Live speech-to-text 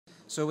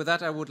So with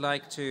that, I would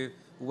like to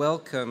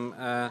welcome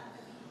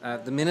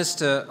the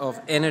Minister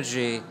of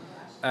Energy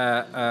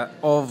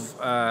of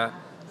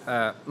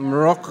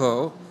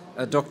Morocco,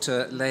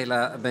 Dr.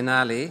 Leila Ben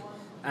Ali,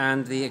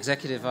 and the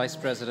Executive Vice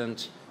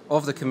President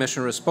of the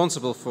Commission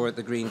responsible for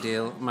the Green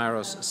Deal,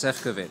 Maros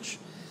Sefcovic.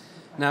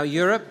 Now,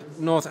 Europe,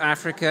 North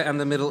Africa, and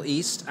the Middle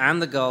East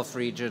and the Gulf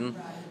region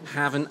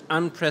have an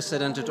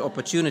unprecedented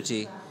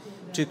opportunity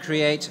to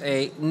create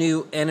a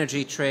new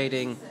energy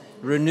trading,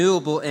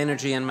 renewable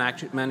energy and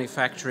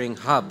manufacturing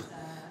hub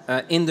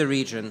in the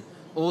region,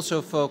 also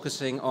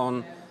focusing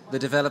on the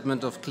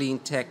development of clean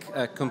tech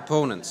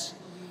components.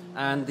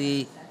 And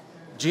the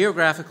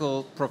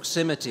geographical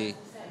proximity,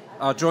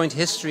 our joint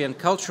history and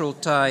cultural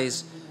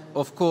ties,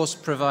 of course,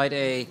 provide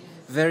a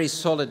very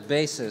solid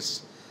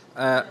basis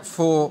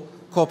for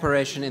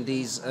cooperation in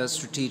these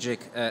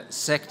strategic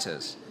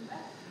sectors.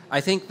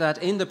 I think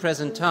that in the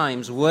present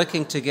times,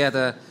 working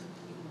together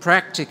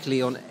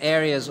practically on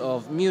areas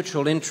of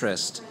mutual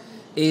interest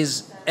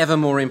is ever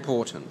more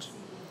important.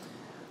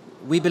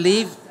 We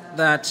believe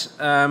that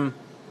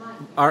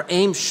our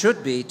aim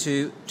should be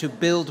to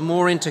build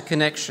more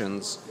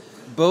interconnections,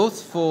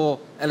 both for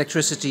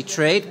electricity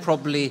trade,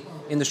 probably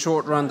in the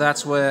short run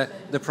that's where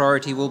the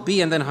priority will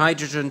be, and then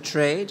hydrogen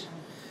trade,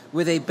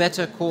 with a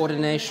better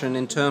coordination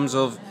in terms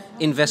of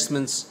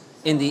investments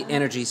in the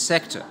energy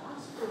sector.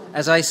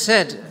 As I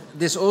said,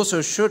 this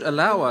also should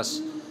allow us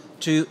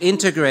to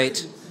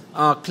integrate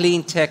our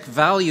clean tech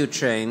value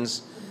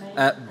chains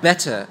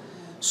better,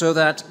 so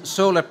that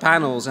solar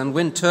panels and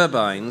wind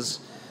turbines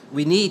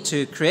we need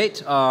to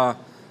create our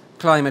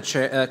climate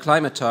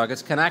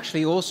targets can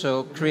actually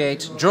also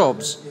create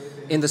jobs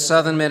in the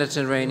southern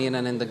Mediterranean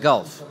and in the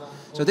Gulf.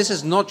 So this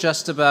is not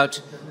just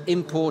about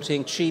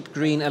importing cheap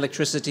green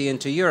electricity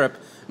into Europe.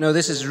 No,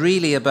 this is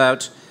really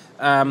about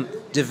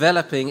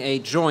developing a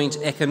joint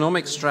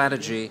economic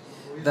strategy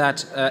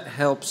that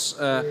helps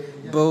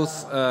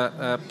both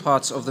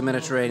parts of the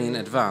Mediterranean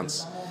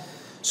advance.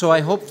 So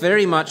I hope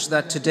very much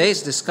that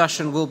today's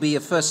discussion will be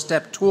a first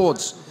step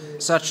towards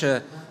such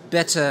a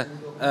better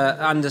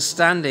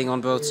understanding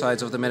on both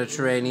sides of the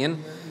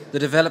Mediterranean, the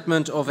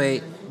development of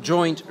a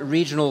joint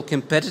regional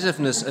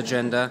competitiveness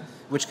agenda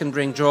which can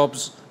bring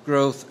jobs,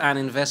 growth and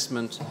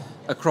investment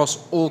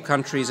across all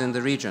countries in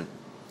the region.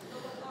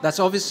 That's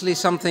obviously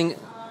something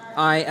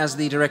I, as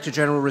the Director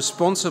General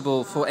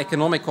responsible for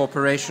economic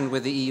cooperation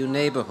with the EU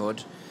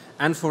Neighbourhood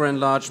and for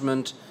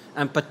enlargement,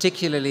 am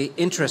particularly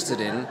interested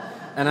in,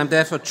 and I'm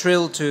therefore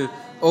thrilled to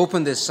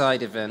open this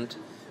side event,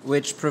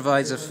 which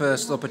provides a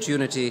first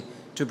opportunity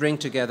to bring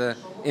together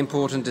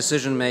important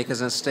decision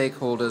makers and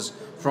stakeholders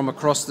from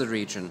across the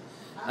region.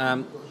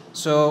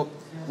 So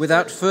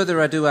without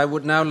further ado, I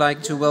would now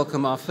like to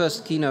welcome our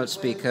first keynote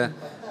speaker,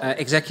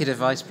 Executive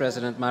Vice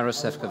President Maros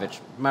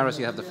Sefcovic. Maros,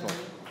 you have the floor.